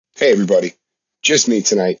Hey, everybody. Just me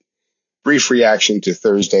tonight. Brief reaction to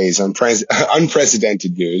Thursday's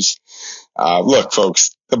unprecedented news. Look,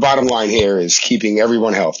 folks, the bottom line here is keeping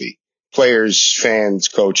everyone healthy. Players, fans,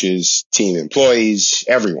 coaches, team employees,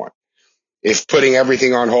 everyone. If putting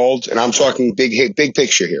everything on hold, and I'm talking big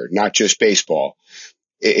picture here, not just baseball,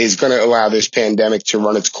 is going to allow this pandemic to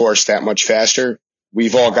run its course that much faster,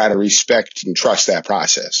 we've all got to respect and trust that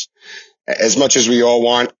process. As much as we all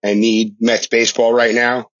want and need Mets baseball right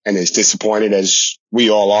now, and as disappointed as we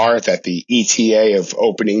all are that the ETA of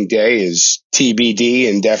opening day is TBD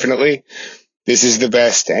indefinitely, this is the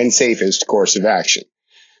best and safest course of action.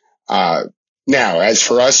 Now, as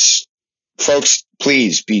for us, folks,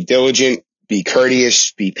 please be diligent, be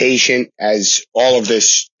courteous, be patient as all of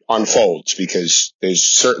this unfolds, because there's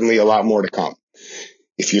certainly a lot more to come.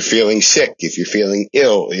 If you're feeling sick, if you're feeling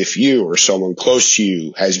ill, if you or someone close to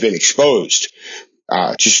you has been exposed,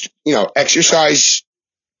 exercise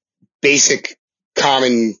basic,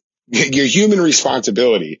 common, your human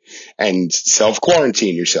responsibility and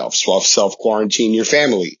self-quarantine yourself, self-quarantine your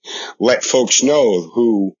family. Let folks know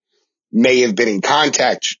who may have been in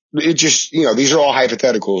contact. These are all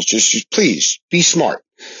hypotheticals. Just please be smart.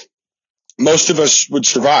 Most of us would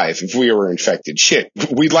survive if we were infected. Shit,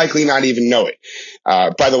 we'd likely not even know it.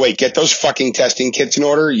 By the way, get those fucking testing kits in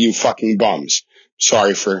order, you fucking bums.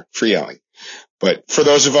 Sorry for yelling. But for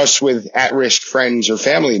those of us with at-risk friends or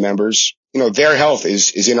family members, their health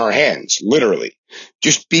is in our hands, literally.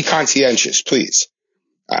 Just be conscientious, please.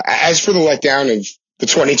 As for the letdown of the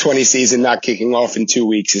 2020 season not kicking off in 2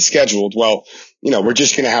 weeks as scheduled, well, we're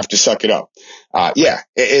just going to have to suck it up.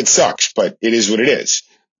 It sucks, but it is what it is.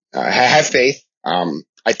 Have faith.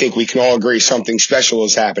 I think we can all agree something special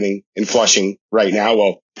is happening in Flushing right now.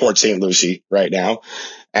 Well, Port St. Lucie right now.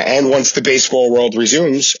 And once the baseball world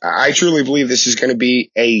resumes, I truly believe this is going to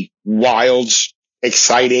be a wild,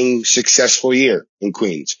 exciting, successful year in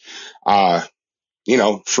Queens.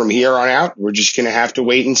 From here on out, we're just going to have to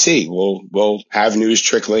wait and see. We'll have news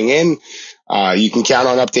trickling in. You can count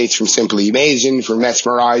on updates from Simply Amazing, from Mets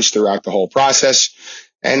Mirage throughout the whole process.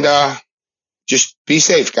 And, just be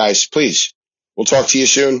safe, guys, please. We'll talk to you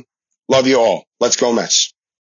soon. Love you all. Let's go Mets.